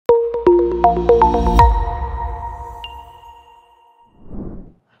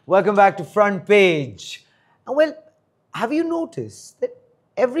Welcome back to Front Page. Now, well, have you noticed that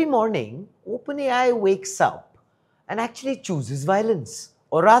every morning OpenAI wakes up and actually chooses violence,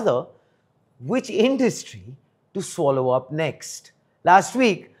 or rather, which industry to swallow up next? Last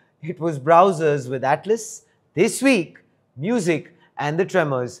week, it was browsers with Atlas. This week, music and the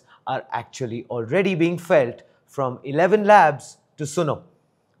tremors are actually already being felt from ElevenLabs to Suno.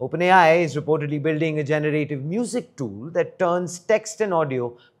 OpenAI is reportedly building a generative music tool that turns text and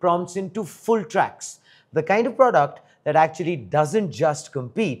audio prompts into full tracks. The kind of product that actually doesn't just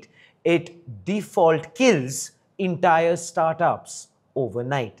compete, it default kills entire startups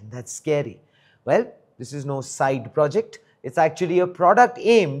overnight. And that's scary. Well, this is no side project. It's actually a product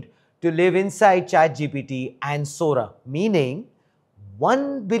aimed to live inside ChatGPT and Sora, meaning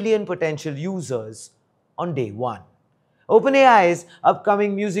 1 billion potential users on day one. OpenAI's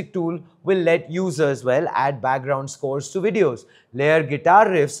upcoming music tool will let users, add background scores to videos, layer guitar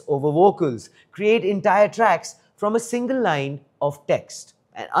riffs over vocals, create entire tracks from a single line of text.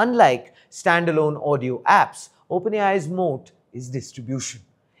 And unlike standalone audio apps, OpenAI's moat is distribution.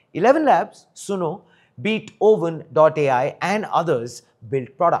 ElevenLabs, Suno, Beethoven.ai and others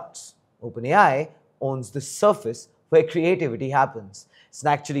build products. OpenAI owns the surface where creativity happens. It's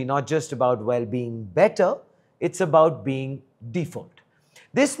actually not just about being better, it's about being default.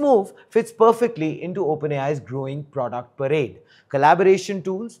 This move fits perfectly into OpenAI's growing product parade. Collaboration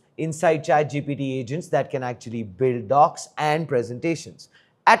tools inside ChatGPT agents that can actually build docs and presentations.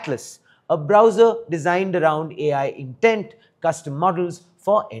 Atlas, a browser designed around AI intent, custom models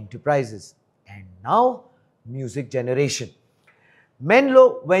for enterprises. And now, music generation.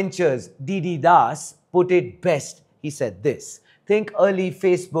 Menlo Ventures' Didi Das put it best. He said this: think early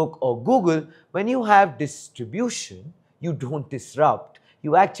Facebook or Google. When you have distribution, you don't disrupt.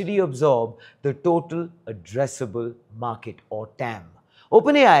 You actually absorb the total addressable market, or TAM.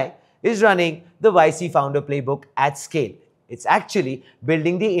 OpenAI is running the YC founder playbook at scale. It's actually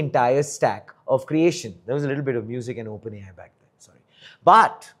building the entire stack of creation. There was a little bit of music in OpenAI back then, sorry.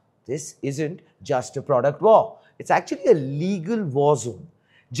 But this isn't just a product war. It's actually a legal war zone.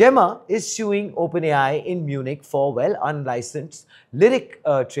 Gemma is suing OpenAI in Munich for, unlicensed lyric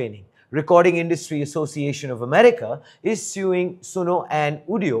training. Recording Industry Association of America is suing Suno and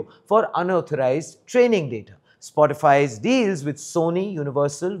Udio for unauthorized training data. Spotify's deals with Sony,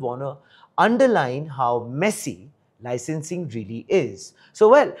 Universal, Warner underline how messy licensing really is.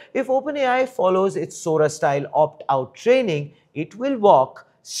 So, if OpenAI follows its Sora-style opt-out training, it will walk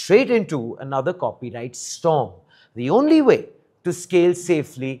straight into another copyright storm. The only way to scale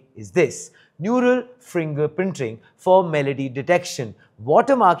safely is this: neural fingerprinting for melody detection,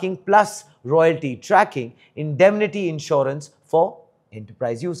 watermarking plus royalty tracking, indemnity insurance for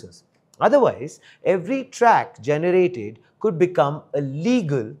enterprise users. Otherwise, every track generated could become a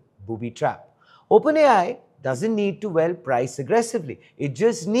legal booby trap. OpenAI doesn't need to, price aggressively. It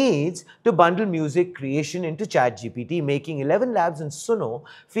just needs to bundle music creation into ChatGPT, making ElevenLabs and Suno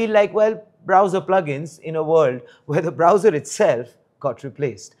feel like, browser plugins in a world where the browser itself got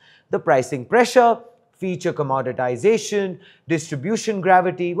replaced. The pricing pressure, feature commoditization, distribution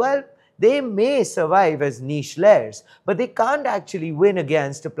gravity, they may survive as niche layers, but they can't actually win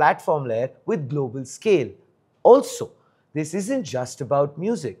against a platform layer with global scale. Also, this isn't just about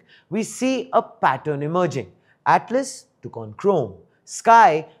music. We see a pattern emerging. Atlas took on Chrome.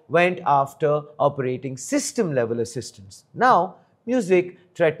 Sky went after operating system level assistants. Now, music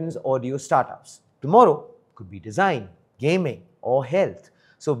threatens audio startups. Tomorrow could be design, gaming, or health.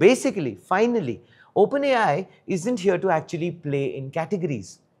 So basically, finally, OpenAI isn't here to actually play in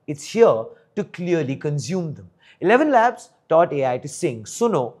categories. It's here to clearly consume them. ElevenLabs taught AI to sing.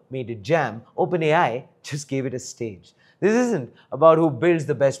 Suno made it jam. OpenAI just gave it a stage. This isn't about who builds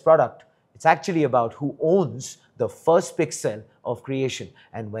the best product. It's actually about who owns the first pixel of creation.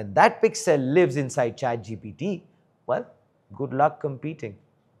 And when that pixel lives inside ChatGPT, good luck competing.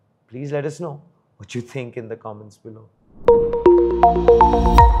 Please let us know what you think in the comments below.